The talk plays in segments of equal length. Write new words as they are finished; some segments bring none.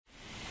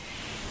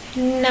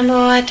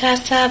Namo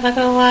tassa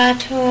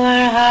bhagavato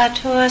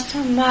arahato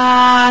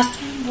samma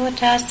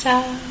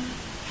sambuddhassa.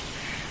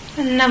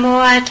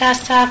 Namo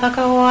tassa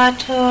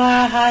bhagavato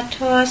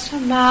arahato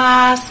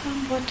samma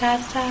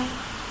sambuddhassa.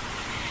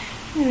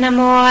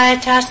 Namo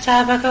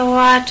tassa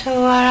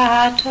bhagavato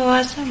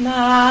arahato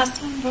samma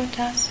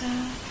sambuddhassa.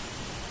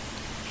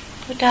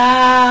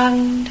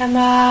 Buddhang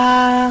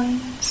dhammang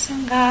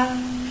sanghang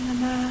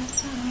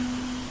namassami.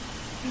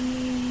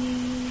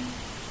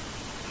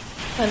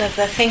 One of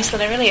the things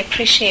that I really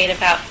appreciate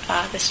about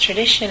this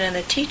tradition and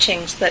the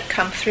teachings that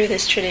come through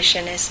this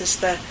tradition is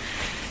the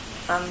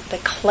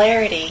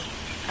clarity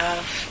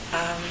of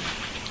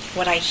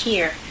what I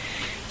hear.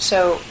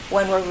 So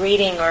when we're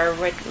reading or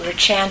we're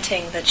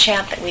chanting the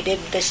chant that we did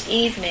this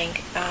evening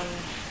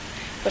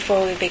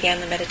before we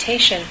began the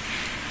meditation,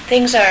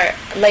 things are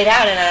laid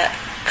out in a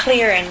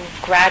clear and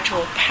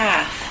gradual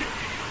path,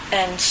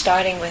 and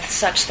starting with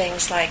such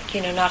things like,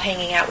 not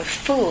hanging out with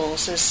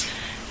fools is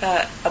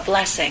a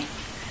blessing,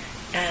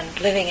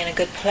 and living in a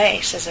good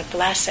place is a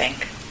blessing,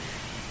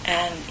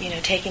 and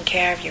taking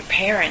care of your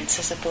parents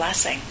is a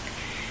blessing.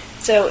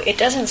 So it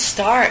doesn't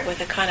start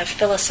with a kind of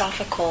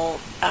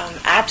philosophical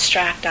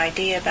abstract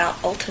idea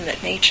about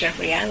ultimate nature of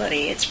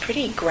reality. It's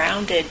pretty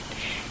grounded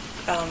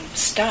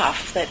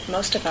stuff that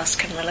most of us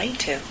can relate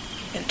to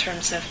in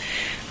terms of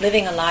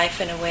living a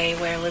life in a way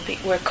where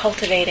we're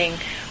cultivating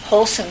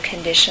wholesome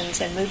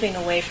conditions and moving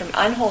away from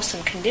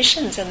unwholesome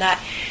conditions, and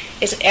that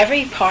is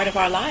every part of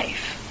our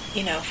life,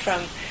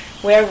 from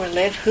where we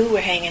live, who we're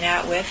hanging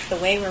out with, the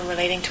way we're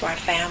relating to our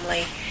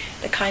family,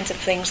 the kinds of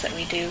things that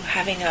we do,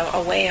 having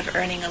a way of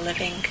earning a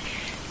living,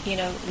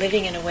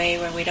 living in a way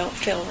where we don't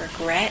feel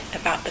regret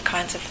about the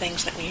kinds of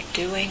things that we're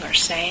doing or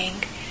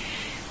saying,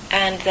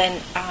 and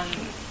then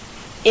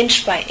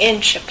inch by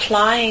inch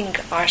applying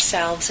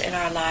ourselves in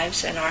our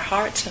lives, in our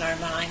hearts and our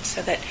minds,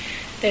 so that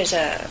there's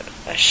a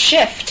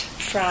shift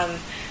from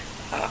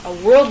a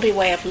worldly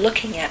way of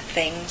looking at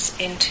things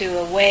into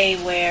a way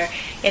where,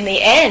 in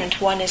the end,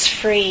 one is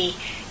free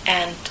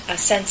and a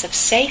sense of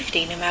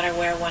safety no matter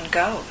where one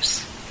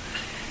goes.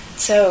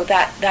 So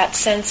that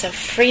sense of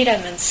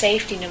freedom and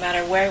safety no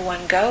matter where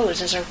one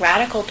goes is a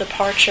radical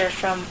departure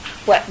from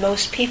what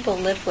most people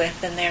live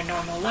with in their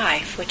normal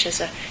life, which is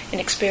an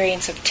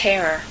experience of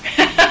terror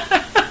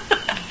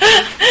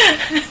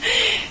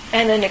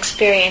and an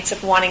experience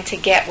of wanting to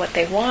get what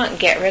they want and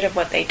get rid of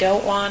what they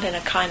don't want, and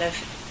a kind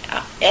of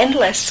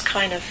endless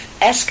kind of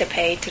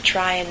escapade to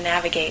try and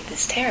navigate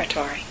this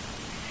territory.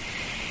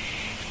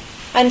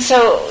 And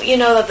so,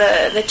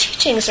 the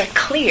teachings are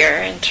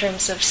clear in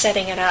terms of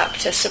setting it up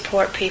to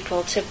support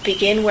people to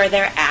begin where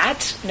they're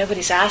at.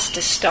 Nobody's asked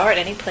to start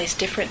any place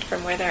different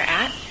from where they're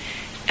at.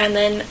 And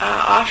then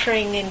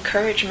offering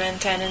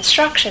encouragement and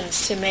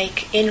instructions to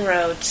make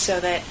inroads so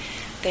that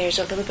there's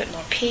a little bit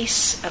more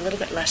peace, a little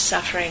bit less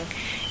suffering,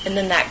 and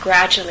then that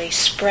gradually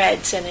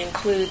spreads and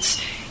includes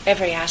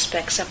every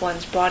aspect of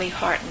one's body,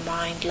 heart, and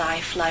mind,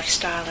 life,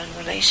 lifestyle, and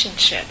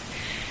relationship,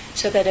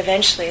 so that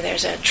eventually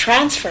there's a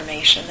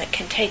transformation that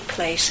can take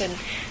place and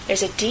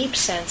there's a deep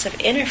sense of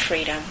inner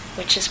freedom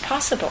which is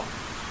possible.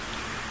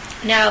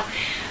 Now,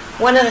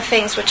 one of the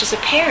things which is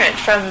apparent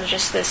from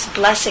just this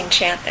blessing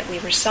chant that we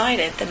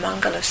recited, the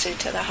Mangala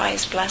Sutta, the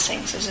highest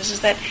blessings,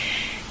 is that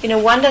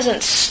one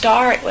doesn't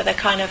start with a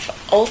kind of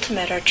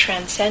ultimate or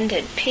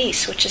transcendent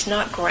peace which is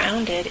not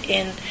grounded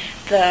in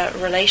the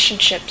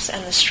relationships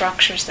and the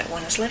structures that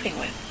one is living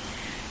with.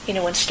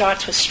 One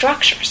starts with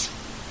structures.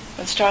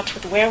 One starts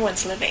with where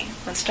one's living.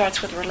 One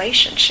starts with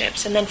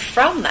relationships. And then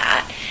from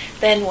that,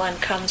 then one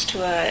comes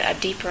to a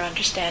deeper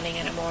understanding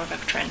and a more of a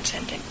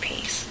transcendent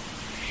peace.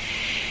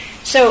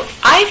 So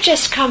I've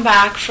just come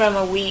back from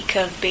a week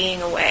of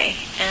being away,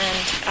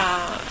 and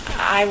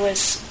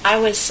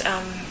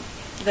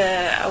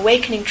the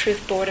Awakening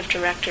Truth Board of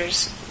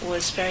Directors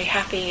was very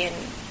happy and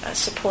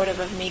supportive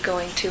of me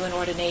going to an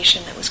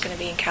ordination that was going to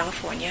be in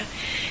California.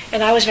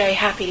 And I was very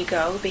happy to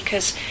go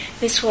because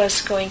this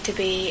was going to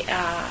be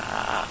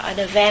an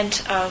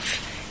event of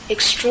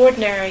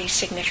extraordinary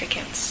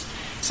significance.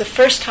 It's the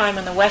first time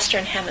in the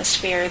Western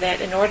Hemisphere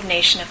that an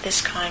ordination of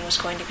this kind was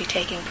going to be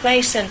taking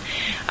place, and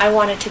I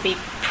wanted to be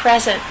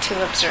present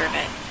to observe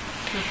it.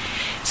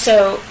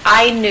 So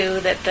I knew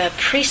that the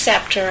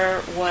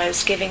preceptor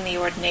was giving the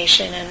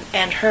ordination,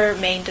 and her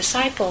main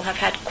disciple have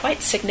had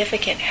quite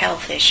significant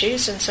health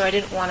issues, and so I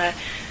didn't want to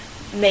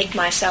make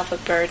myself a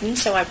burden,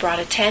 so I brought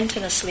a tent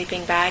and a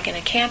sleeping bag and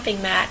a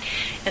camping mat,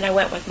 and I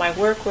went with my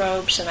work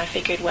robes, and I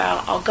figured,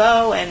 well, I'll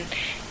go and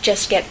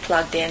just get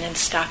plugged in and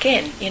stuck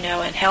in,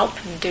 and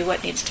help and do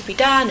what needs to be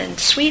done, and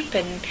sweep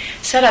and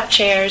set up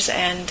chairs,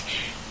 and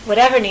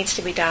whatever needs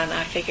to be done,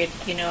 I figured,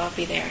 I'll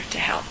be there to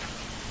help.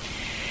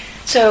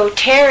 So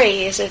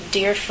Terry is a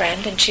dear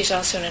friend, and she's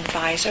also an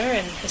advisor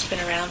and has been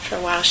around for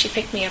a while. She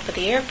picked me up at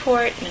the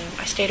airport, and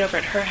I stayed over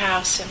at her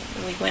house, and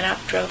we went up,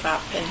 drove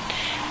up, and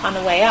on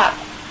the way up,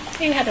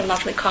 we had a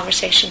lovely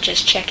conversation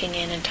just checking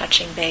in and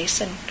touching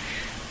base and,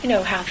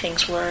 how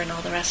things were and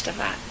all the rest of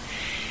that.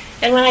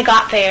 And when I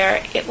got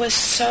there, it was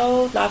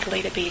so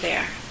lovely to be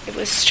there. It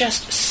was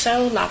just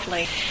so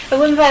lovely. A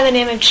woman by the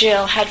name of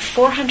Jill had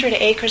 400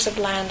 acres of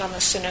land on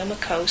the Sonoma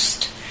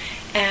coast,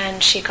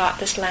 and she got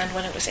this land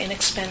when it was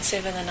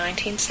inexpensive in the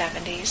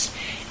 1970s,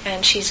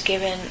 and she's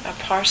given a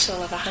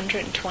parcel of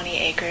 120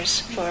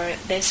 acres for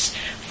this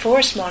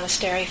forest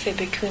monastery for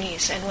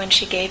bhikkhunis, and when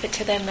she gave it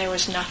to them, there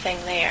was nothing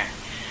there.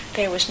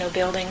 There was no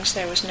buildings,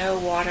 there was no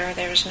water,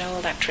 there was no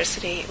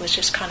electricity. It was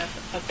just kind of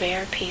a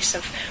bare piece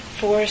of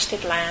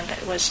forested land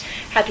that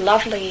had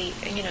lovely,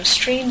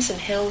 streams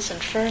and hills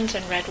and ferns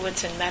and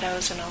redwoods and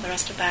meadows and all the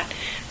rest of that,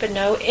 but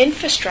no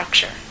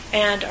infrastructure,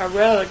 and a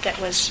road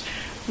that was,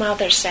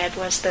 Mother said,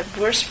 was the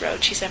worst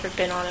road she's ever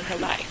been on in her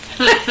life.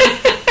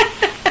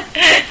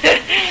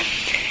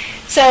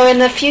 So in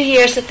the few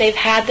years that they've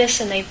had this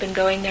and they've been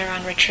going there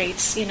on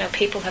retreats,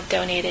 people have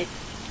donated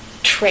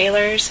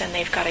trailers, and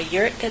they've got a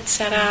yurt that's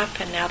set up,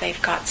 and now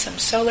they've got some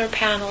solar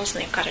panels,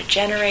 and they've got a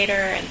generator,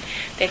 and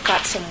they've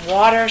got some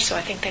water, so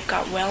I think they've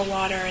got well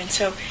water, and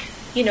so,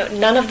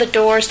 none of the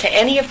doors to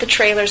any of the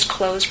trailers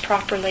close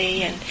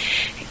properly, and,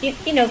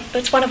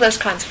 it's one of those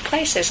kinds of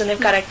places, and they've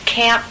got a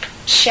camp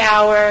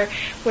shower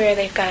where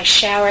they've got a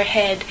shower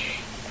head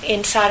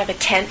inside of a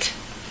tent,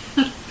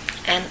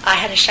 and I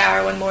had a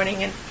shower one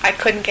morning, and I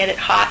couldn't get it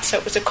hot, so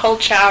it was a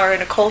cold shower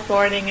and a cold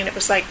morning, and it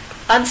was like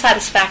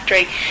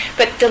unsatisfactory,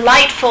 but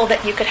delightful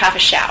that you could have a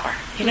shower,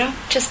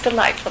 just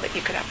delightful that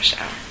you could have a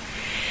shower.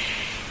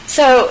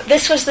 So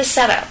this was the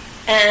setup,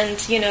 and,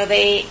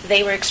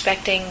 they were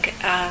expecting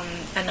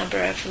a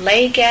number of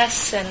lay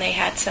guests, and they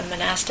had some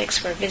monastics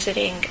who were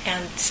visiting,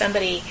 and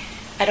somebody,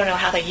 I don't know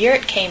how the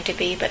yurt came to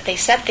be, but they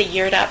set the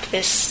yurt up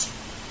this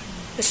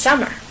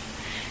summer.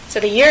 So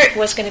the yurt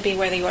was going to be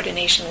where the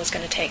ordination was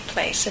going to take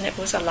place, and it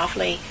was a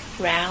lovely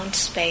round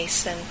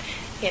space, and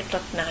it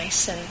looked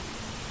nice, and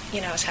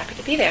I was happy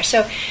to be there.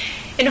 So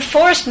in a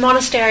forest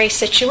monastery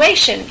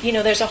situation,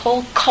 there's a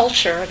whole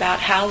culture about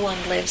how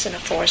one lives in a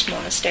forest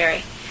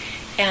monastery,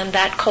 and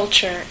that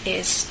culture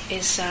is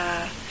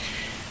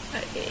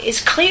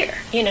clear.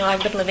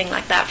 I've been living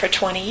like that for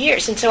 20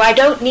 years, and so I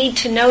don't need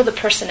to know the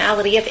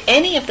personality of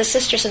any of the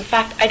sisters. In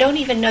fact, I don't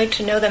even need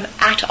to know them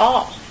at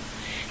all.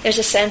 There's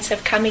a sense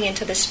of coming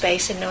into the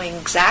space and knowing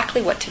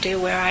exactly what to do,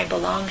 where I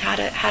belong, how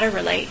to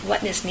relate,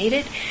 what is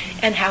needed,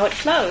 and how it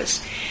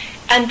flows.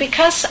 And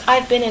because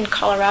I've been in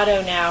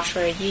Colorado now for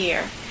a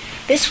year,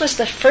 this was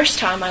the first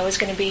time I was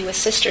going to be with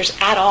sisters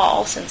at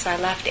all since I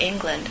left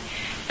England.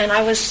 And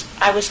I was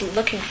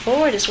looking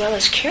forward as well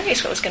as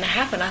curious what was going to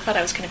happen. I thought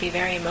I was going to be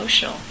very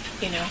emotional,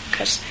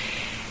 because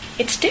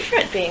it's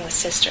different being with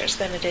sisters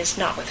than it is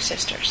not with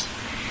sisters.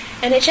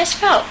 And it just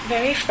felt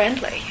very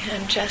friendly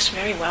and just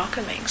very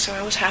welcoming, so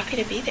I was happy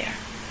to be there.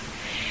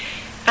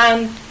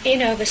 And,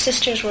 the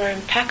sisters were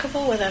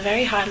impeccable with a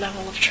very high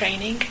level of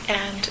training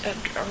and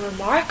a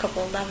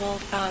remarkable level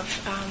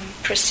of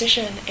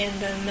precision in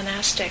the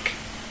monastic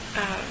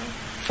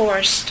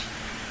forest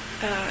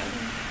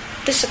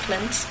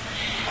disciplines.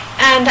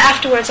 And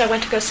afterwards I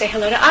went to go say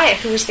hello to Aya,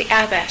 who was the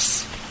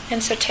abbess.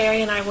 And so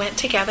Terry and I went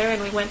together,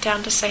 and we went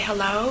down to say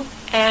hello,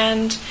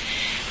 and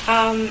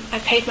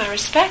I paid my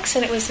respects,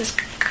 and it was this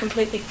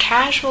completely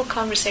casual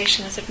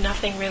conversation as if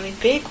nothing really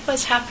big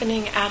was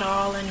happening at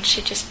all, and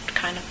she just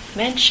kind of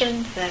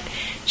mentioned that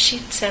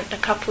she'd sent a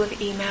couple of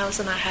emails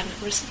and I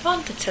hadn't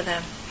responded to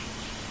them.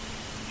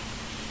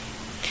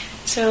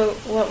 So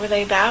what were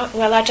they about?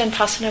 Well, Ajahn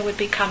Pasana would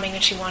be coming,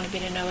 and she wanted me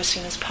to know as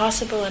soon as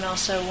possible, and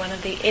also one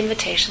of the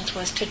invitations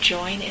was to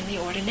join in the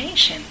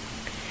ordination.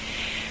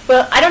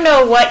 Well, I don't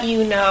know what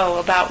you know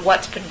about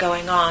what's been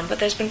going on, but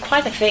there's been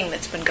quite a thing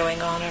that's been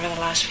going on over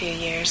the last few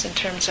years in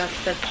terms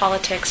of the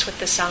politics with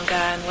the Sangha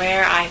and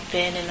where I've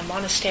been in the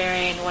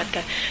monastery and what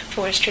the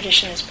forest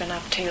tradition has been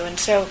up to. And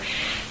so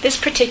this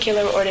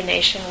particular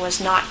ordination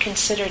was not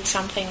considered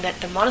something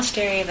that the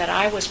monastery that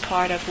I was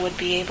part of would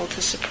be able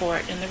to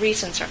support, and the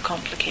reasons are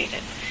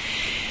complicated.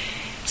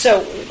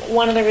 So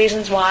one of the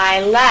reasons why I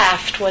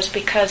left was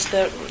because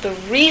the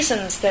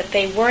reasons that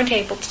they weren't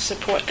able to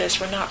support this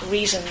were not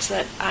reasons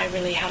that I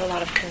really had a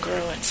lot of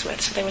congruence with.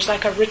 So there was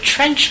like a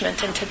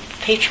retrenchment into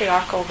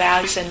patriarchal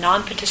values and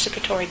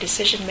non-participatory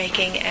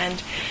decision-making,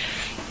 and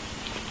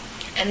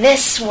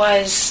this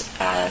was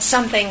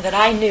something that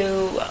I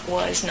knew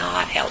was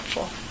not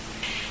helpful.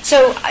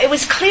 So it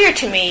was clear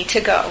to me to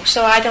go.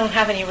 So I don't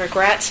have any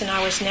regrets, and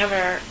I was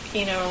never,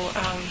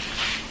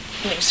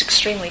 it was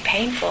extremely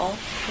painful.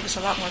 It was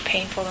a lot more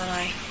painful than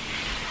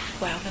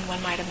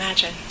one might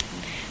imagine.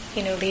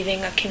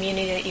 Leaving a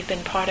community that you've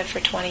been part of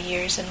for 20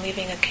 years and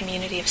leaving a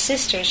community of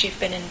sisters you've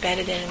been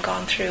embedded in and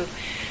gone through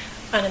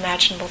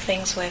unimaginable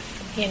things with,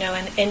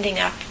 and ending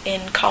up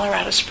in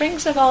Colorado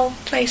Springs of all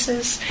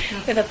places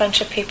with a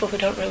bunch of people who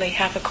don't really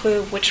have a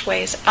clue which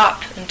way is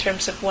up in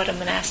terms of what a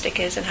monastic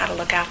is and how to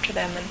look after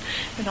them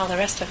and all the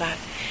rest of that.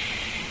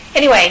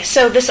 Anyway,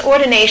 so this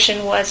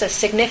ordination was a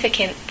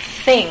significant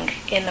thing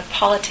in the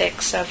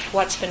politics of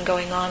what's been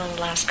going on in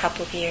the last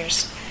couple of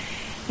years.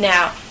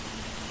 Now,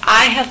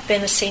 I have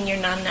been a senior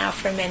nun now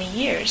for many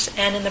years,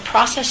 and in the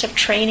process of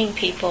training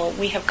people,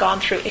 we have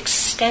gone through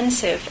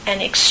extensive and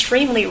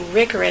extremely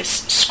rigorous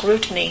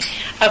scrutiny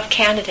of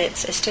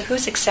candidates as to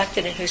who's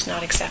accepted and who's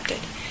not accepted.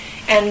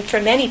 And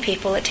for many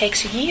people, it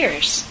takes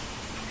years.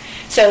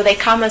 So they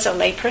come as a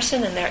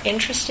layperson and they're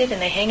interested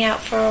and they hang out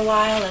for a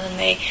while and then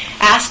they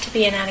ask to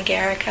be an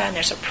anagarika, and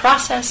there's a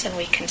process and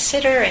we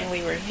consider and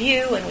we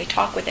review and we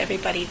talk with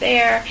everybody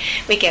there.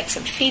 We get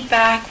some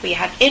feedback, we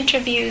have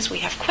interviews, we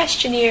have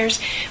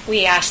questionnaires,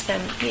 we ask them,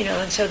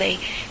 and so they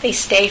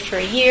stay for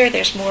a year.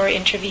 There's more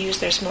interviews,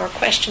 there's more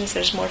questions,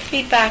 there's more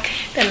feedback.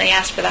 Then they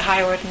ask for the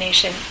higher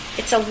ordination.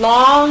 It's a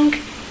long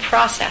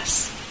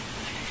process.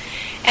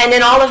 And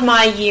in all of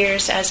my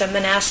years as a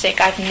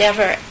monastic, I've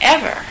never,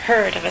 ever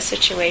heard of a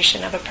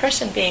situation of a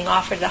person being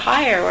offered the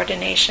higher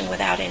ordination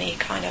without any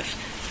kind of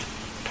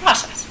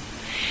process.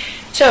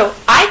 So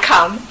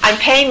I'm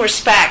paying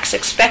respects,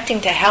 expecting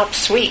to help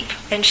sweep,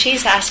 and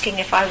she's asking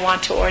if I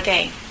want to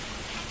ordain.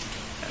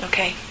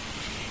 Okay?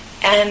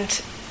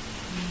 And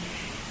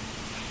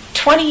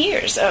 20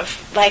 years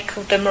of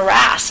the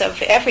morass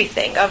of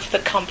everything, of the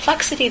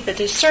complexity, the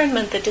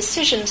discernment, the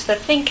decisions, the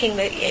thinking,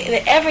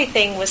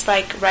 everything was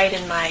right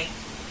in my...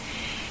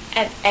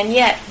 And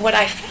yet what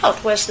I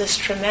felt was this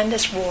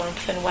tremendous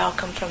warmth and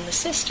welcome from the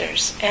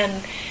sisters.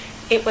 And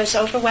it was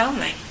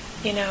overwhelming.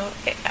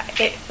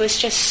 It was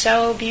just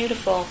so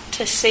beautiful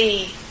to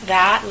see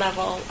that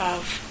level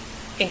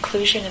of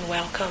inclusion and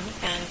welcome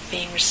and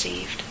being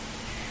received.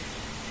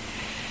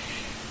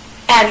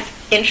 And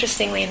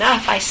interestingly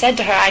enough, I said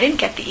to her, I didn't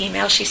get the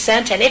email she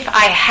sent, and if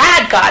I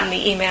had gotten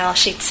the email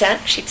she'd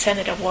sent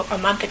it a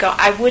month ago,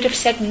 I would have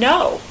said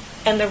no.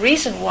 And the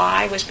reason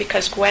why was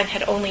because Gwen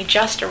had only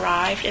just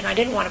arrived, and I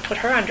didn't want to put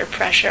her under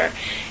pressure.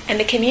 And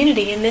the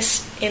community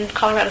in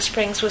Colorado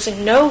Springs was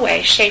in no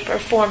way, shape, or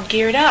form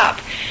geared up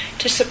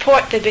to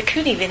support the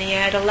Bhikkhuni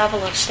Vinaya at a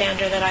level of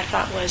standard that I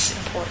thought was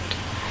important.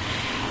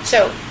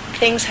 So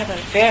things have a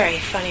very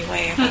funny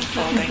way of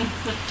unfolding.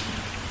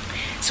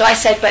 So I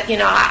said, but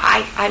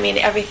I mean,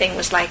 everything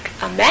was like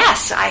a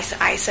mess. I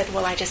said,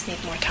 well, I just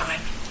need more time.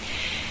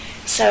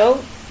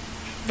 So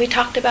we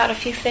talked about a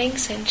few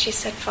things, and she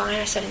said, fine.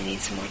 I said, I need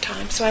some more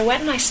time. So I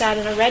went and I sat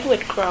in a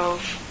redwood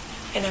grove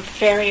in a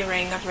fairy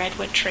ring of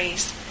redwood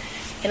trees.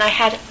 And I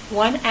had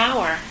 1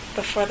 hour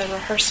before the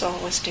rehearsal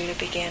was due to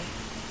begin.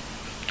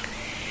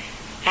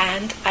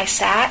 And I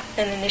sat,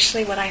 and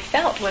initially what I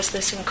felt was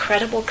this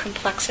incredible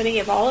complexity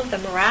of all of the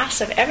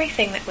morass of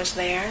everything that was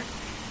there.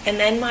 And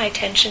then my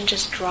attention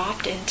just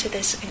dropped into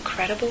this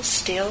incredible,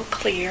 still,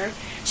 clear,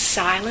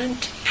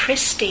 silent,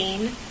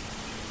 pristine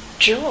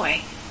joy.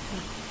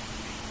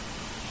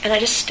 And I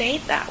just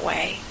stayed that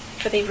way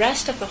for the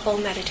rest of the whole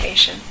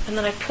meditation. And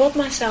then I pulled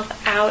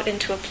myself out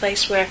into a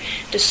place where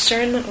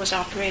discernment was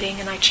operating,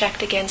 and I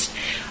checked against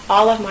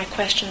all of my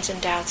questions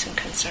and doubts and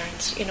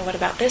concerns. What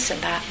about this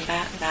and that and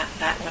that and that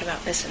and that? What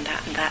about this and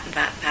that and that and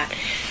that and that?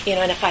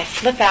 And if I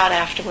flip out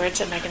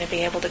afterwards, am I going to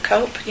be able to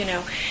cope?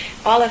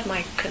 All of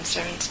my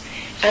concerns.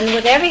 And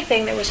with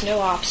everything, there was no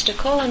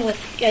obstacle, and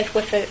with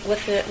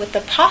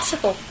the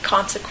possible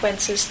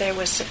consequences, there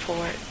was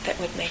support that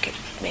would make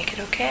it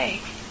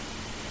okay.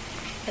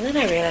 And then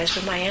I realized,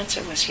 well, my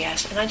answer was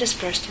yes, and I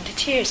just burst into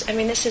tears. I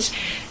mean, this is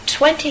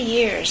 20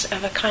 years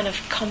of a kind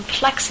of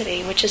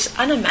complexity which is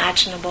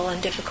unimaginable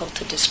and difficult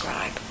to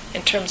describe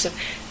in terms of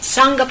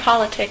Sangha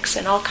politics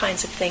and all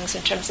kinds of things,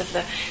 in terms of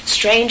the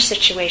strange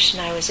situation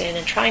I was in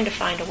and trying to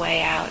find a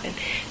way out and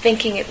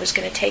thinking it was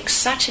going to take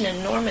such an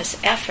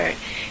enormous effort.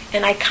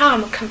 And I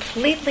come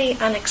completely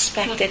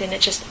unexpected, and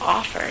it just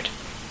offered,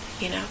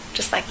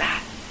 just like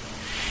that.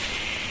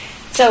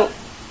 So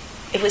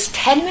it was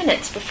 10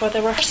 minutes before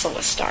the rehearsal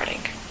was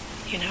starting,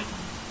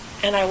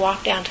 And I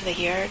walked down to the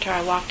yurt, or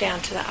I walked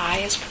down to the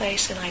Aya's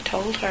place, and I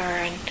told her,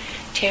 and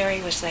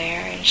Terry was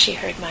there, and she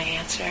heard my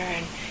answer,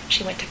 and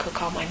she went to go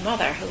call my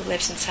mother, who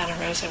lives in Santa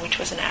Rosa, which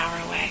was an hour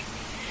away,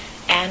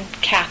 and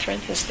Catherine,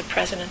 who's the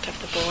president of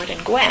the board,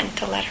 and Gwen,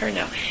 to let her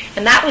know.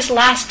 And that was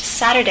last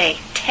Saturday,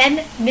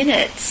 10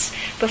 minutes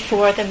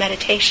before the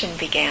meditation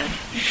began.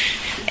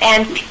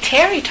 And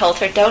Terry told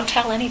her, don't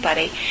tell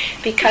anybody,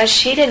 because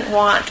she didn't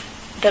want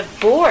the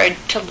board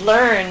to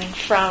learn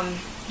from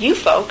you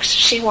folks.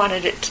 She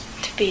wanted it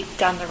to be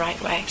done the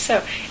right way.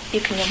 So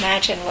you can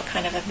imagine what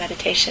kind of a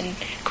meditation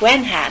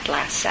Gwen had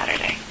last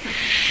Saturday.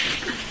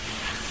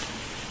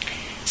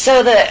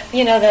 So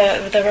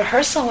the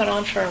rehearsal went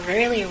on for a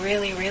really,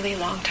 really, really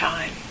long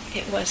time.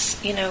 It was,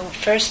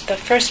 the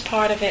first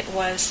part of it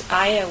was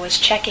Aya was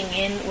checking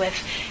in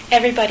with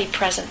everybody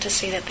present to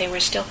see that they were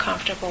still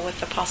comfortable with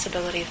the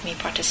possibility of me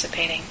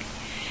participating.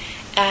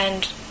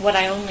 And what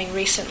I only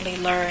recently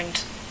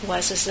learned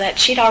is that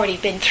she'd already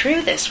been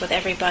through this with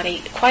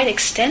everybody quite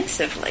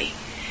extensively.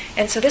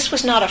 And so this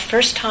was not a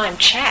first-time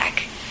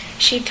check.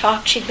 She'd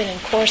been in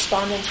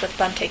correspondence with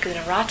Bhante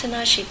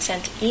Gunaratana, she'd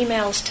sent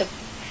emails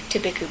to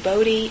Bhikkhu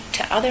Bodhi,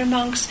 to other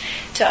monks,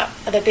 to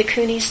the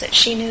bhikkhunis that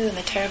she knew in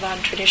the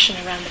Theravadan tradition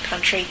around the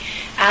country,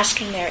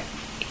 asking their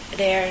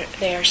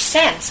their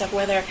sense of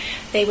whether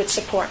they would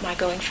support my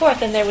going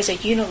forth, and there was a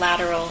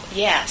unilateral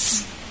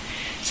yes.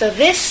 So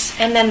this,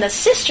 and then the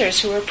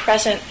sisters who were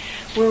present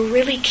were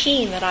really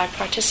keen that I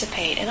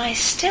participate, and I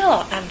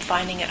still am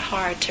finding it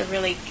hard to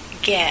really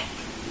get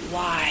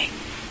why,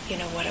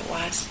 what it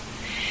was.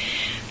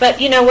 But,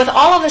 with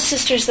all of the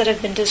sisters that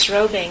have been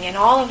disrobing and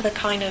all of the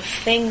kind of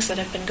things that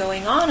have been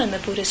going on in the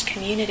Buddhist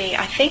community,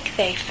 I think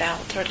they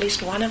felt, or at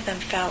least one of them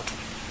felt,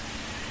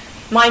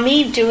 by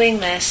me doing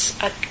this,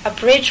 a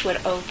bridge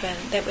would open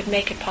that would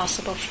make it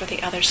possible for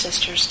the other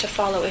sisters to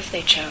follow if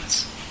they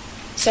chose.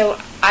 So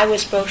I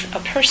was both a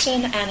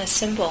person and a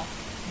symbol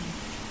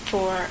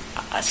for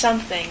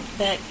something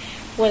that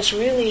was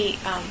really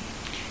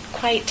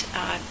quite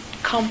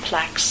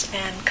complex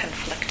and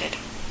conflicted.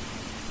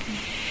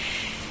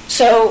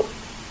 So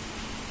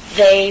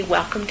they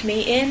welcomed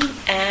me in,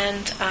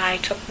 and I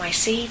took my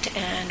seat,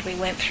 and we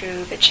went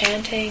through the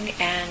chanting,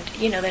 and,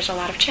 there's a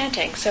lot of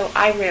chanting. So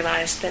I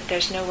realized that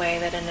there's no way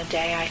that in a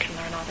day I can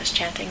learn all this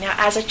chanting. Now,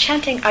 as a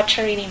chanting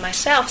acharini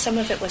myself, some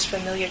of it was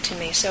familiar to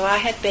me. So I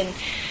had been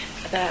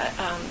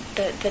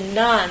the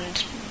nun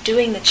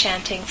doing the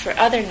chanting for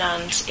other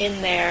nuns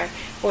in their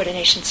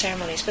ordination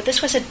ceremonies. But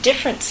this was a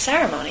different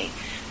ceremony,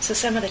 so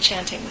some of the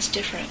chanting was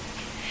different.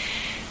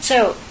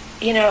 So,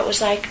 it was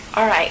like,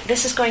 all right,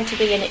 this is going to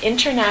be an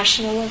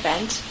international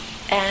event,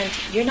 and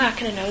you're not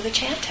going to know the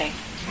chanting,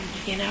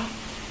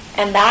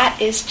 And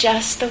that is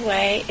just the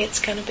way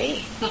it's going to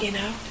be,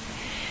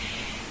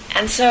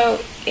 And so,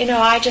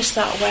 I just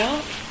thought,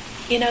 well,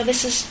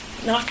 this is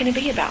not going to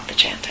be about the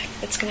chanting.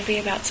 It's going to be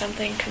about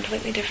something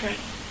completely different.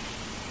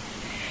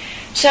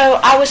 So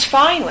I was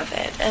fine with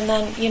it. And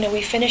then,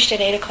 we finished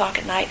at 8 o'clock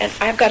at night, and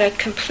I've got a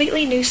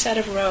completely new set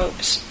of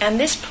robes. And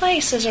this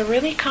place is a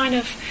really kind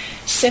of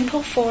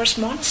simple forest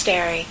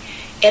monastery.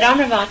 At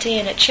Amravati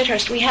and at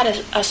Chithurst, we had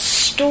a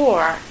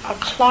store, a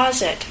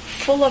closet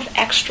full of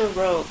extra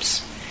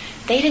robes.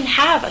 They didn't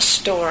have a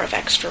store of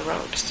extra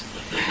robes.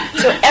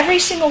 So every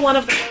single one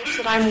of the robes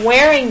that I'm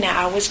wearing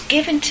now was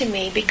given to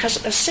me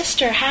because a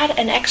sister had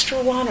an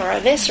extra one, or a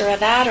this or a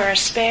that, or a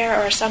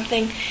spare or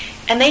something,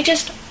 and they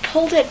just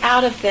pulled it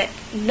out of the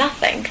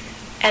nothing,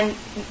 and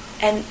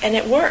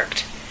it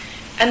worked.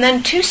 And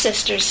then 2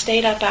 sisters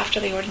stayed up after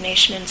the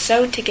ordination and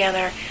sewed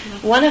together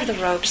one of the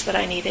robes that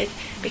I needed,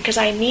 because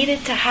I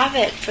needed to have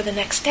it for the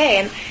next day.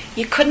 And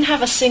you couldn't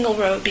have a single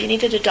robe, you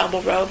needed a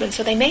double robe, and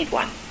so they made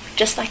one,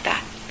 just like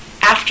that.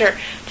 After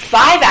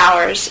 5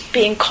 hours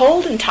being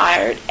cold and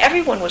tired,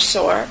 everyone was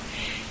sore,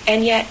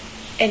 and yet,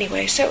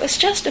 anyway, so it was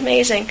just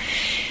amazing.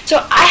 So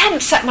I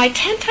hadn't set my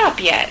tent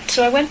up yet,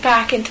 so I went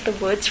back into the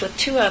woods with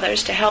 2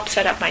 others to help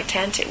set up my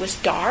tent. It was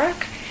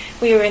dark.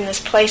 We were in this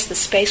place, the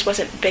space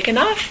wasn't big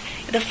enough.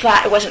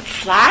 It wasn't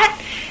flat,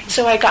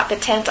 so I got the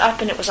tent up,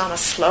 and it was on a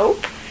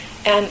slope.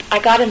 And I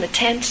got in the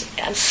tent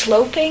and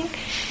sloping,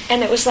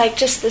 and it was like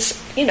just this,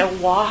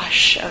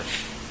 wash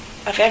of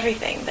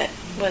everything that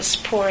was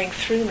pouring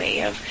through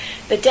me, of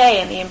the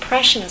day and the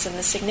impressions and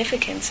the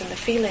significance and the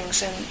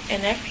feelings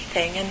and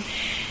everything.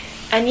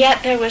 And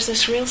yet there was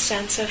this real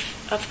sense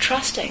of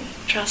trusting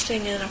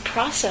in a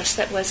process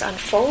that was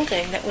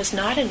unfolding, that was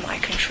not in my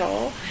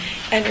control,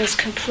 and was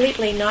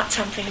completely not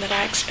something that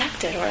I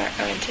expected or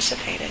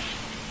anticipated.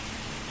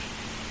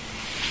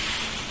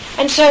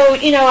 And so,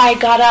 I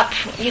got up,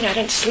 I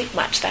didn't sleep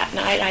much that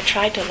night. I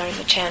tried to learn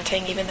the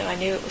chanting, even though I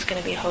knew it was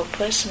going to be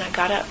hopeless, and I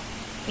got up,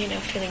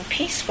 feeling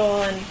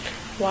peaceful, and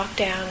walked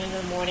down in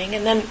the morning.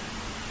 And then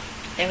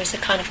there was the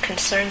kind of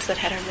concerns that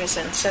had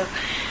arisen. So,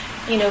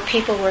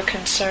 people were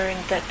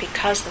concerned that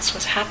because this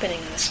was happening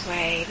in this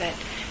way, that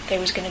there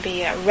was going to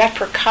be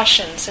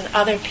repercussions, and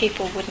other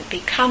people wouldn't be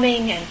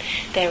coming, and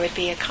there would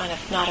be a kind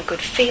of not a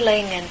good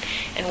feeling,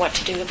 and what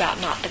to do about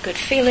not the good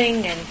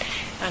feeling,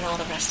 and all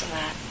the rest of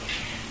that.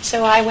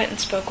 So I went and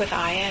spoke with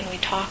Aya, and we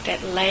talked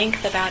at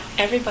length about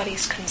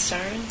everybody's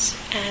concerns,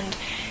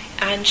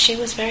 and she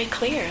was very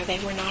clear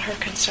they were not her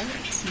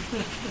concerns,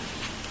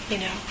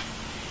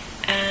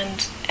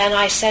 And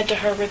I said to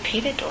her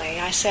repeatedly,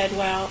 I said,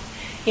 well,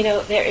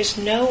 there is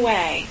no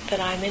way that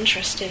I'm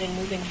interested in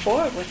moving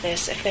forward with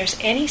this if there's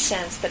any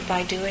sense that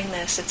by doing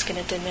this it's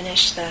going to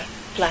diminish the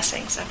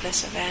blessings of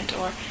this event,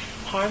 or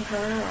harm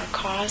her, or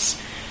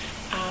cause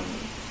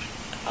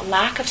a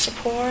lack of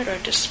support or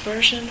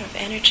dispersion of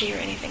energy or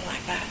anything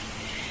like that.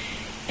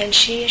 And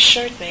she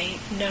assured me,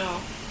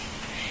 no,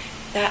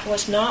 that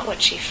was not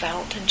what she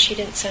felt, and she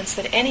didn't sense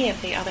that any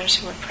of the others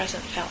who were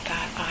present felt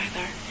that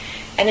either.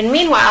 And then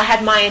meanwhile, I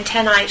had my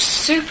antennae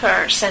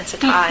super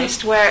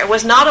sensitized, where it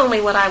was not only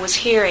what I was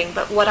hearing,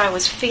 but what I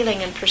was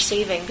feeling and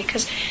perceiving.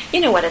 Because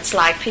you know what it's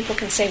like. People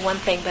can say one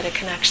thing, but it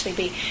can actually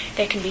be,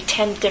 there can be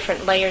 10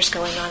 different layers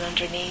going on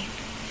underneath.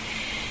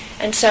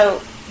 And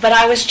so, but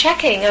I was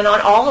checking, and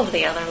on all of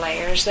the other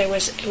layers, it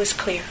was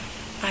clear.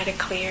 I had a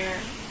clear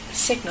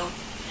signal.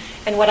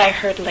 And what I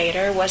heard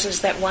later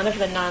was that one of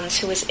the nuns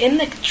who was in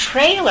the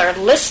trailer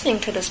listening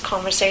to this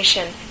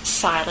conversation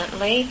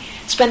silently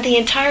spent the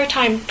entire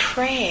time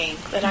praying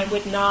that I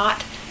would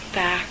not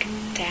back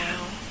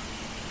down.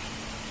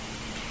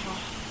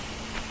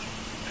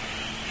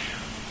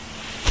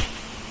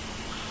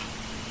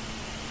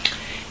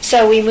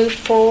 So we moved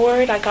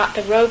forward. I got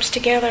the robes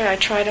together. I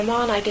tried them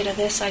on. I did a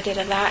this, I did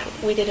a that.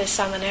 We did a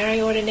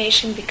seminary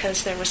ordination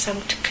because there was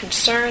some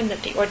concern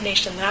that the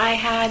ordination that I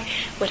had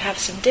would have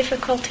some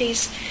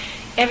difficulties.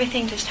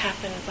 Everything just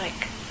happened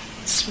like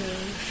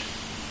smooth.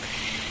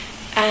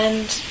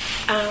 And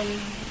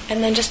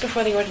then just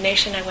before the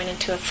ordination, I went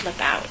into a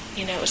flip out.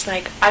 It was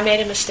like, I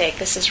made a mistake.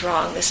 This is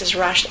wrong. This is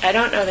rushed. I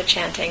don't know the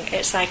chanting.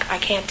 It's like, I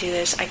can't do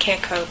this. I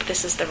can't cope.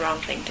 This is the wrong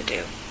thing to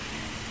do.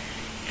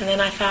 And then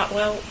I thought,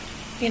 well,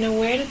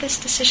 where did this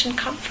decision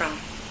come from?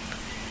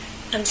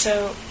 And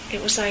so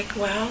it was like,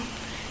 well,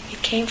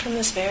 it came from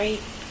this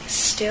very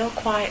still,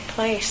 quiet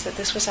place that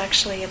this was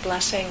actually a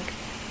blessing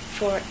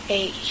for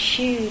a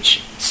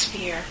huge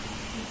sphere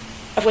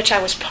of which I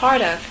was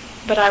part of,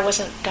 but I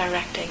wasn't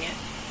directing it.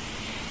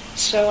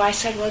 So I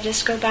said, well,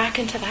 just go back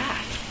into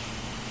that.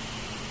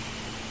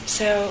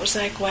 So it was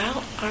like,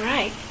 well, all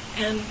right,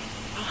 and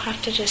I'll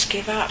have to just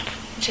give up.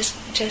 Just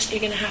you're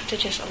going to have to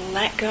just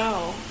let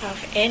go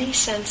of any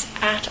sense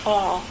at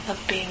all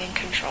of being in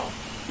control.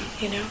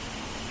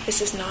 This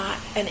is not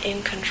an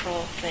in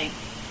control thing.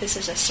 This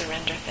is a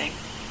surrender thing.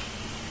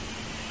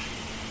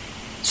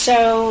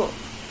 So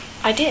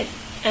I did.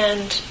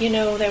 And,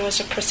 there was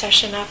a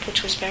procession up,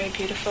 which was very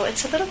beautiful.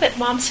 It's a little bit,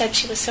 Mom said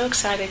she was so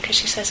excited because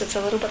she says it's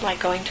a little bit like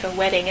going to a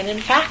wedding. And in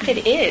fact,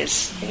 it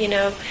is.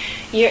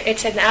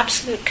 It's an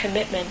absolute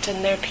commitment.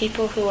 And there are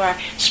people who are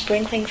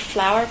sprinkling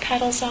flower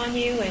petals on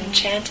you and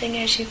chanting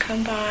as you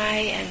come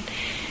by. And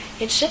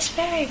it's just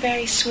very,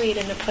 very sweet.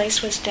 And the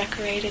place was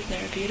decorated, and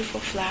there were beautiful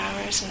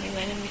flowers. And we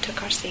went and we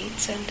took our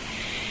seats.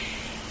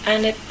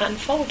 And it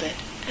unfolded.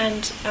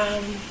 And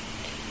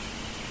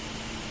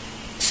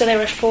so there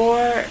were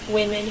 4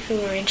 women who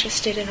were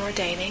interested in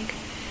ordaining,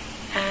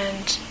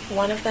 and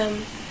one of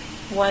them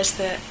was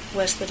the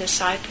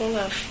disciple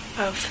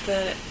of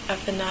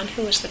the nun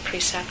who was the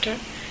preceptor.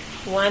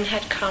 One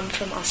had come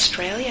from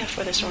Australia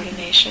for this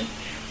ordination.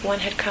 One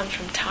had come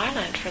from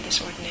Thailand for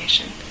this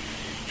ordination,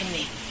 and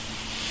me.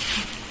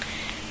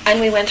 And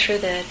we went through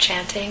the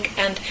chanting,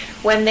 and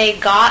when they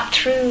got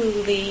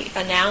through the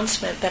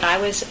announcement that I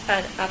was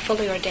a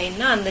fully ordained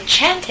nun, the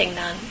chanting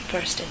nun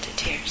burst into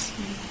tears.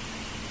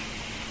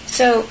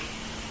 So,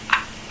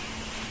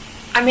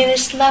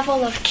 this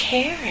level of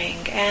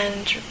caring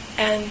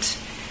and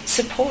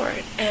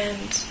support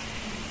and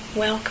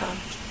welcome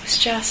was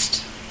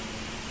just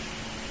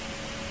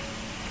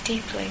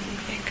deeply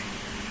moving,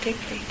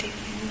 deeply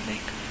moving.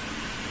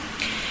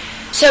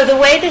 So the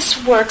way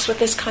this works with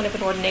this kind of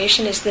an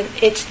ordination is that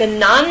it's the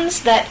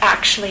nuns that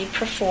actually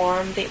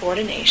perform the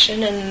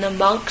ordination, and the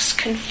monks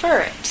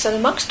confer it. So the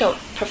monks don't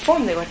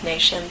perform the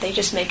ordination, they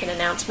just make an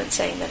announcement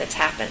saying that it's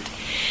happened.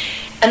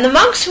 And the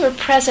monks who were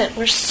present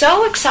were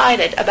so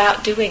excited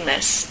about doing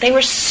this. They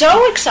were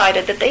so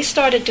excited that they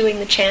started doing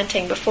the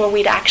chanting before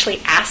we'd actually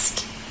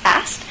asked.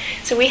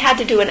 So we had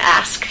to do an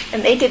ask,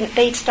 and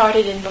they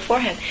started in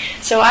beforehand.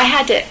 So I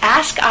had to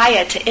ask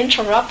Aya to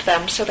interrupt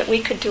them so that we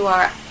could do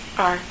our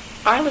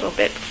little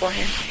bit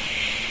beforehand.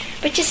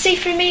 But you see,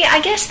 for me, I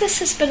guess this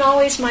has been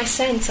always my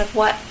sense of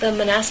what the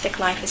monastic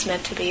life is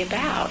meant to be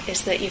about,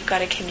 is that you've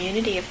got a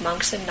community of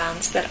monks and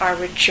nuns that are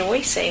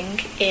rejoicing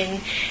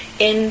in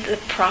the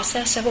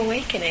process of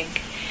awakening.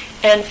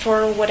 And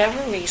for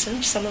whatever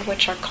reason, some of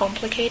which are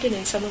complicated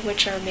and some of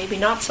which are maybe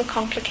not so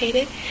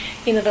complicated,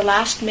 the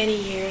last many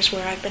years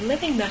where I've been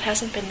living, that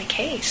hasn't been the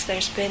case.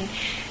 There's been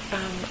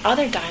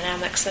other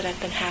dynamics that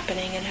have been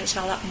happening, and it's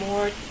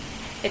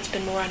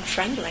been more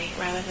unfriendly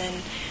rather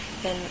than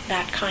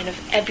that kind of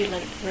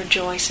ebullient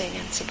rejoicing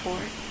and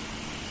support.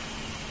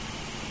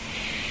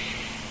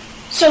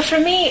 So for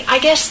me, I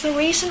guess the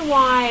reason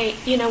why,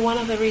 one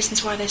of the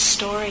reasons why this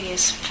story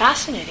is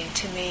fascinating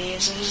to me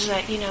is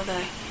that,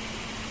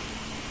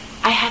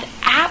 I had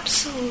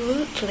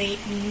absolutely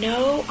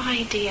no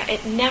idea.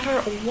 It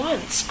never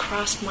once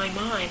crossed my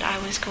mind I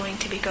was going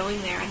to be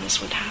going there and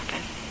this would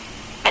happen.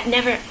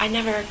 I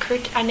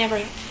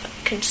never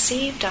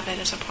conceived of it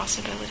as a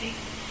possibility.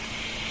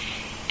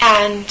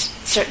 And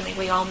certainly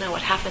we all know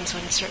what happens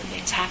when certain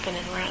things happen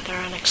and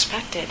they're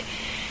unexpected.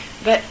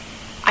 But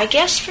I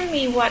guess for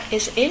me what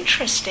is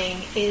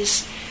interesting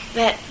is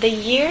that the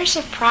years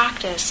of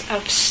practice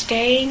of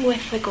staying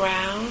with the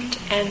ground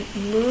and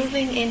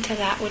moving into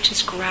that which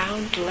is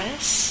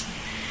groundless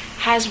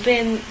has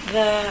been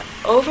the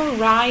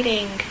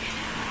overriding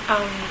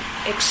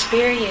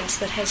experience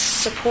that has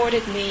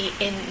supported me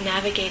in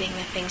navigating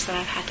the things that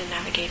I've had to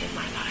navigate in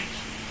my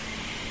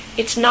life.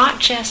 It's not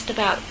just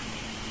about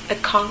the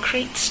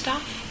concrete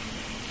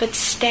stuff, but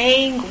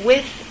staying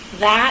with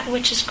that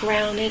which is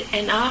grounded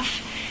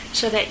enough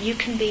so that you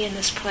can be in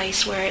this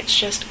place where it's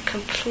just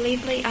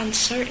completely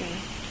uncertain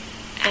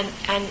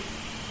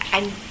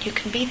and you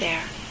can be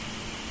there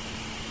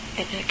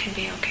and it can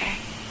be okay.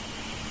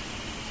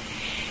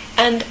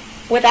 And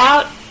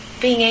without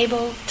being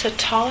able to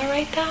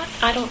tolerate that,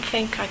 I don't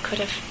think I could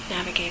have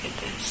navigated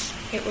this.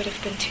 It would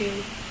have been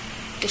too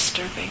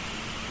disturbing,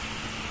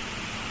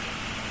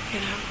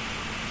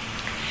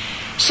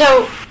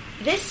 So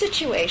this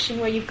situation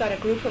where you've got a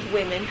group of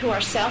women who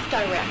are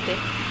self-directed,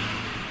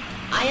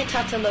 I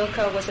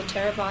Tataloka was a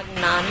Theravada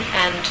nun,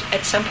 and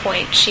at some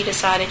point she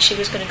decided she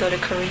was going to go to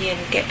Korea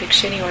and get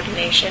Bhikshuni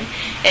ordination,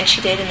 and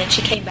she did, and then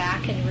she came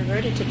back and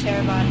reverted to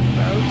Theravada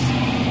robes.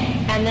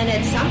 And then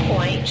at some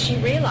point she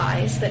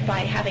realized that by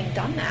having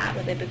done that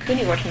with a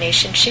Bhikshuni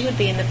ordination, she would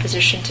be in the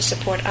position to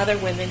support other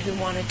women who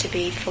wanted to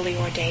be fully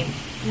ordained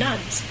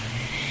nuns.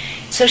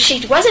 So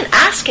she wasn't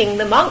asking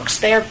the monks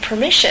their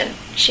permission.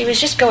 She was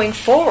just going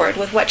forward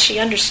with what she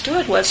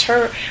understood was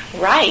her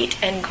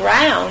right and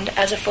ground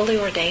as a fully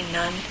ordained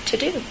nun to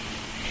do.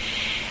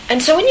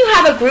 And so when you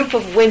have a group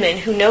of women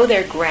who know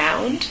their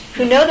ground,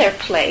 who know their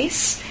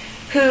place,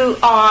 who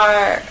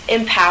are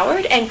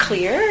empowered and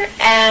clear,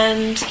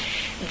 and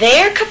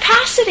their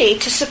capacity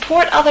to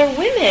support other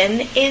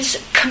women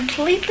is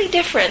completely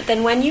different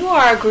than when you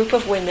are a group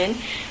of women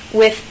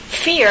with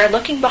fear,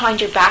 looking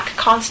behind your back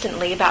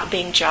constantly about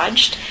being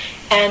judged,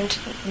 and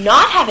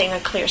not having a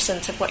clear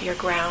sense of what your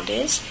ground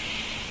is,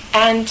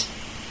 and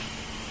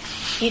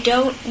you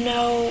don't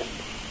know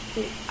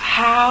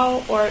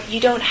how, or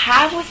you don't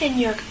have within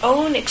your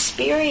own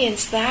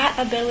experience that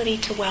ability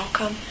to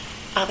welcome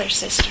other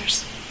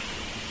sisters.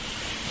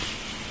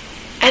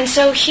 And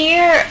so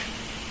here,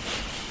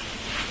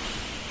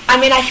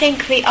 I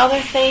think the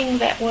other thing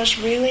that was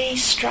really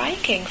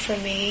striking for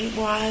me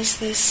was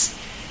this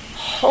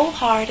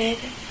wholehearted,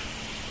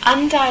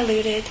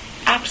 undiluted,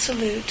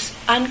 absolute,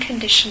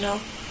 unconditional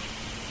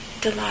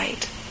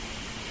delight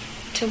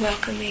to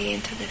welcome me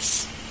into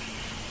this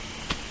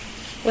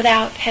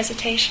without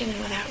hesitation and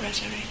without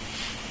reservation,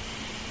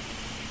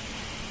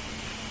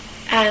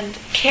 and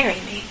carry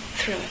me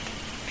through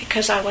it,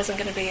 because I wasn't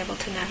going to be able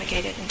to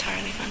navigate it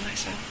entirely by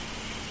myself.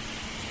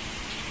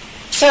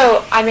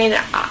 So,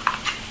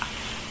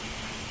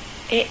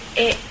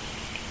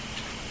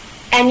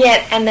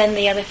 and then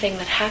the other thing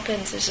that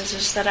happens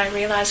is that I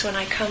realize when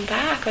I come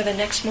back, or the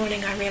next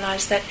morning I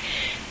realize that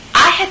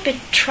I had been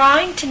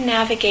trying to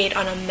navigate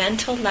on a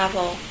mental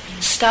level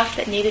stuff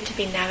that needed to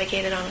be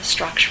navigated on a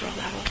structural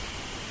level.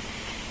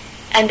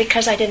 And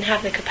because I didn't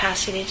have the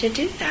capacity to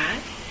do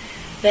that,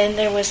 then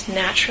there was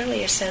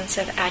naturally a sense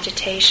of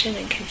agitation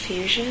and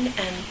confusion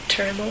and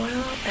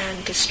turmoil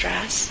and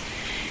distress.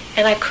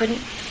 And I couldn't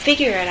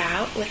figure it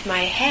out with my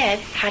head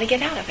how to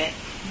get out of it.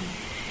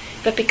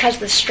 But because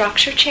the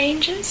structure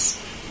changes,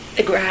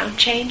 the ground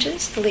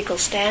changes, the legal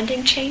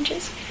standing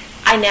changes,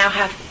 I now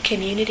have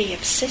community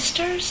of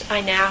sisters,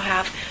 I now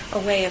have a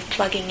way of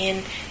plugging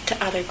in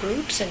to other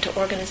groups and to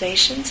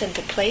organizations and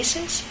to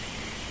places,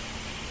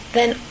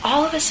 then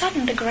all of a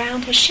sudden the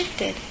ground has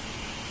shifted,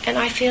 and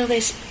I feel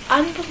this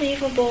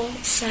unbelievable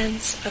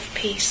sense of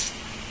peace.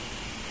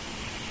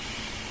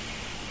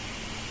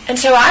 And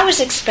so I was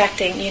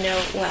expecting,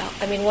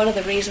 one of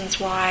the reasons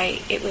why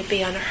it would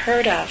be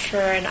unheard of for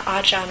an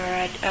ajahn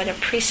or a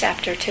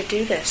preceptor to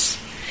do this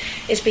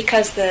is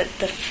because the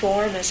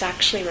form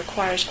actually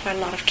requires quite a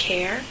lot of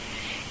care,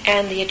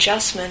 and the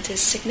adjustment is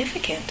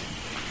significant.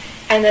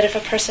 And that if a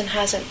person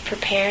hasn't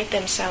prepared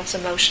themselves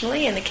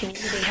emotionally and the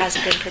community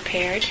hasn't been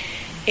prepared,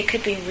 it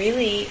could be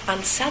really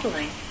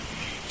unsettling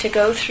to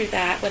go through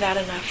that without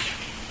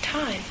enough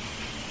time,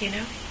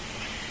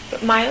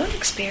 But my own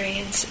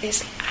experience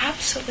is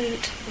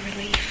absolute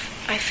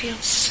relief. I feel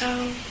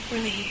so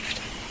relieved,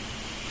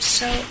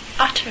 so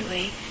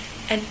utterly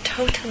and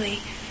totally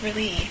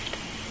relieved.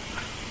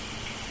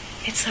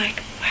 It's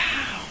like,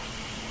 wow,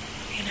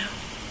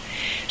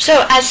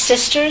 So as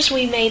sisters,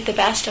 we made the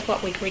best of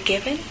what we were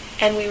given,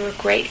 and we were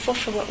grateful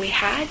for what we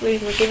had. We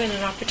were given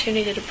an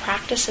opportunity to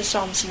practice as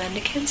alms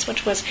mendicants,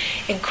 which was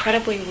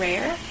incredibly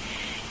rare.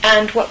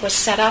 And what was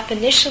set up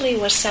initially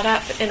was set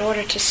up in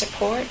order to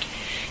support,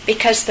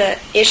 because the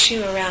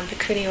issue around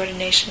bhikkhuni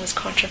ordination was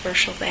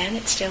controversial then,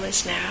 it still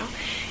is now.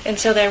 And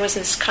so there was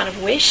this kind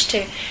of wish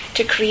to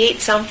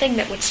create something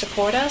that would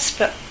support us,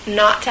 but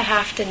not to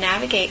have to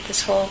navigate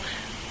this whole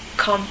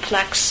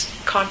complex,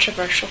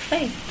 controversial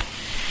thing.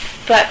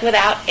 But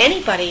without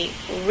anybody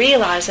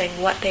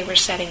realizing what they were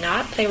setting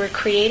up, they were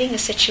creating a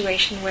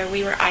situation where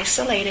we were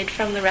isolated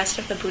from the rest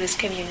of the Buddhist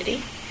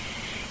community.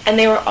 And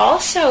they were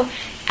also,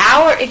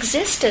 our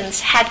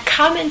existence had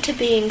come into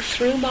being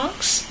through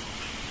monks,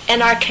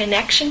 and our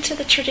connection to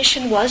the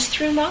tradition was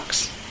through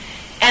monks.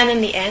 And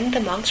in the end, the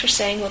monks were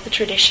saying, well, the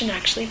tradition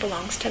actually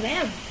belongs to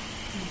them.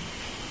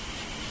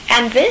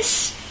 And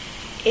this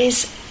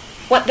is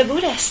what the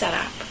Buddha set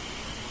up.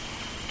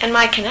 And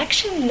my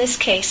connection in this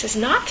case is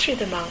not through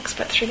the monks,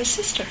 but through the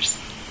sisters.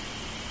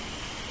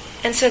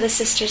 And so the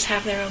sisters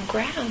have their own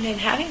ground, and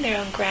having their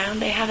own ground,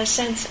 they have a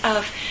sense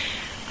of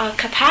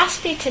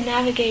capacity to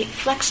navigate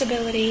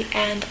flexibility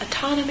and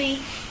autonomy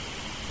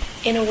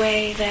in a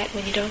way that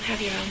when you don't have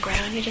your own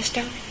ground, you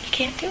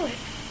can't do it,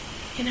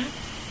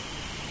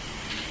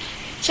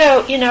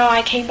 So,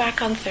 I came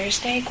back on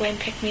Thursday, Gwen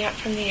picked me up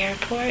from the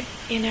airport,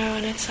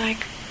 and it's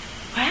like,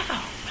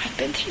 wow, I've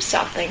been through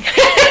something.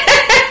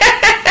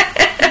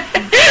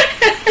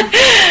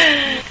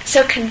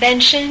 So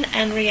convention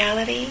and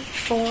reality,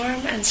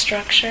 form and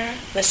structure,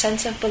 the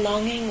sense of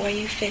belonging where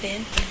you fit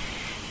in,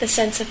 the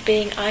sense of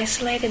being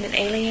isolated and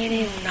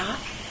alienated and not,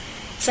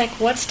 It's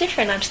like, what's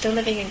different? I'm still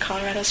living in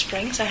Colorado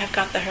Springs. I have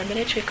got the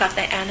Hermitage. We've got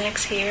the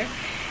annex here.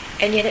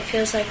 And yet it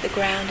feels like the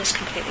ground is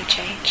completely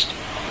changed.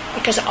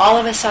 Because all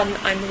of a sudden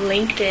I'm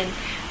linked in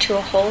to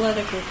a whole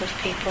other group of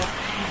people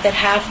that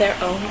have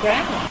their own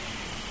ground.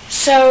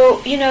 So,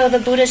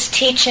 the Buddha's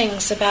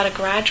teachings about a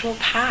gradual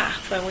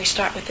path where we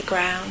start with the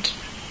ground,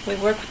 we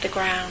work with the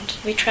ground,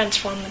 we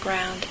transform the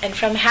ground, and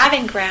from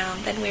having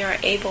ground, then we are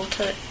able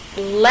to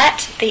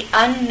let the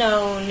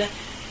unknown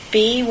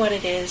be what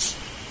it is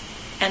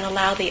and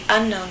allow the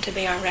unknown to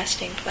be our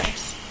resting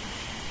place.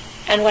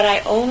 And what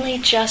I only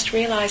just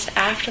realized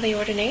after the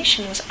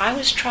ordination was I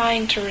was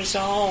trying to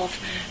resolve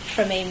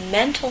from a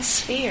mental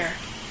sphere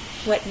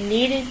what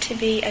needed to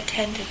be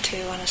attended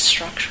to on a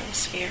structural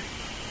sphere.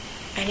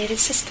 I needed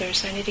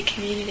sisters, I needed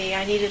community,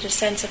 I needed a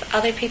sense of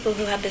other people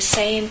who had the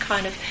same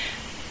kind of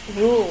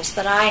rules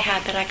that I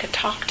had that I could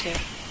talk to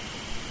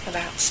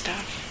about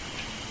stuff.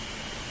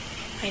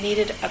 I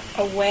needed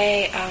a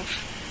way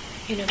of,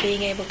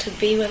 being able to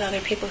be with other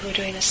people who are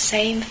doing the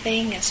same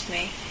thing as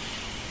me.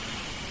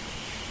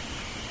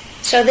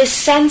 So this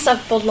sense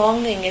of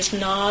belonging is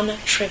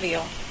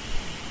non-trivial.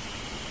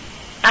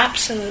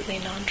 Absolutely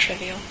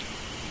non-trivial.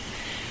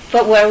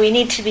 But where we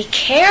need to be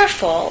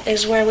careful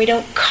is where we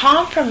don't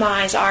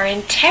compromise our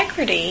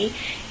integrity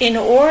in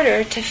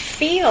order to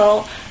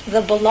feel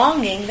the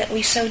belonging that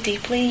we so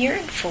deeply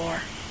yearn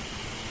for.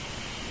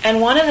 And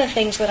one of the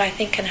things that I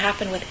think can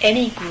happen with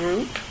any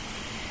group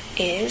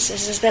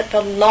is that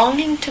the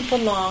longing to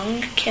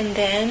belong can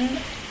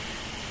then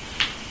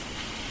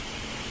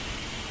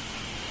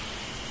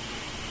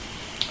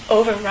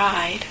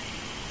override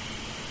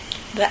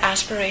the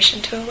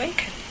aspiration to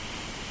awaken.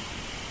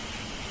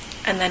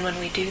 And then when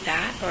we do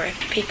that, or if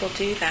people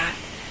do that,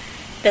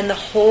 then the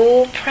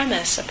whole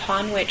premise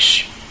upon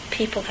which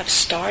people have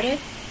started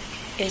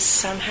is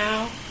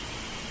somehow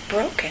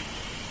broken.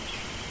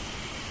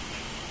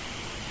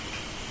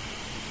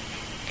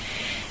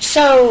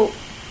 So,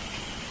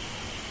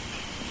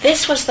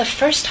 this was the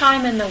first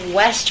time in the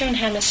Western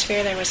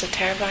Hemisphere there was a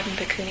Theravada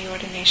Bhikkhuni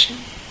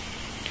ordination.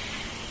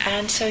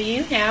 And so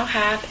you now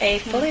have a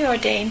fully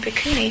ordained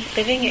bhikkhuni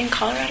living in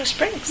Colorado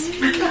Springs.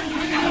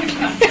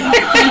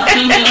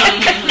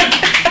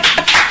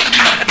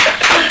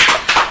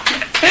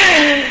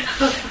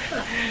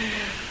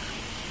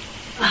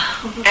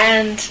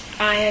 And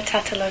Ayya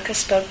Tataloka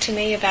spoke to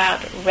me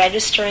about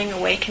registering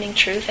Awakening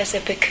Truth as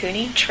a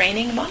bhikkhuni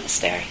training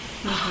monastery.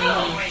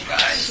 Oh my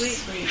gosh.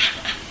 Sweet.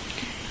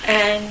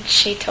 And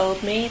she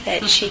told me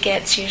that she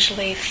gets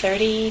usually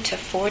 30 to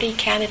 40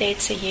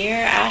 candidates a year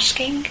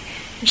asking,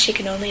 and she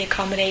can only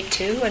accommodate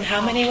 2, and how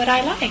many would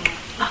I like?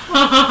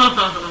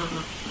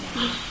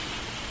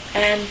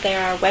 And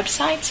there are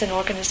websites and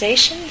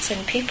organizations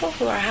and people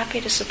who are happy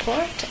to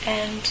support,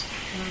 and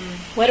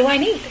what do I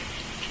need?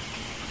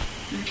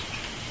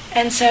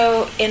 And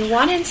so, in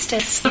one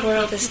instance, the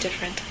world is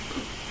different.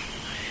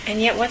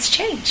 And yet, what's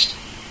changed?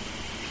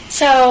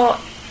 So,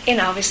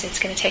 obviously it's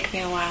going to take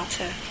me a while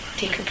to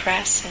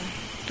decompress and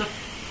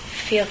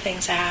feel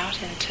things out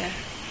and to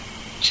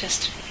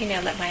just,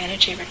 let my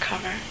energy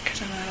recover because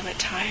I'm a little bit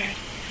tired.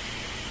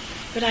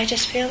 But I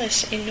just feel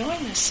this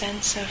enormous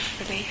sense of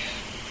relief,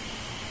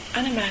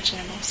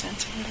 unimaginable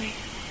sense of relief.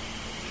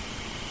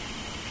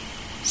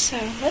 So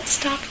let's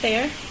stop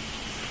there.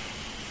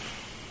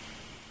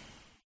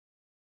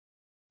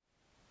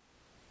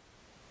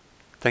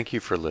 Thank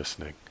you for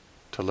listening.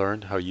 To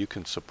learn how you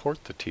can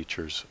support the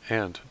teachers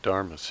and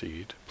Dharma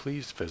Seed,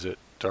 please visit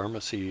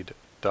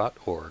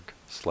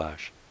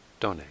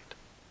dharmaseed.org/donate.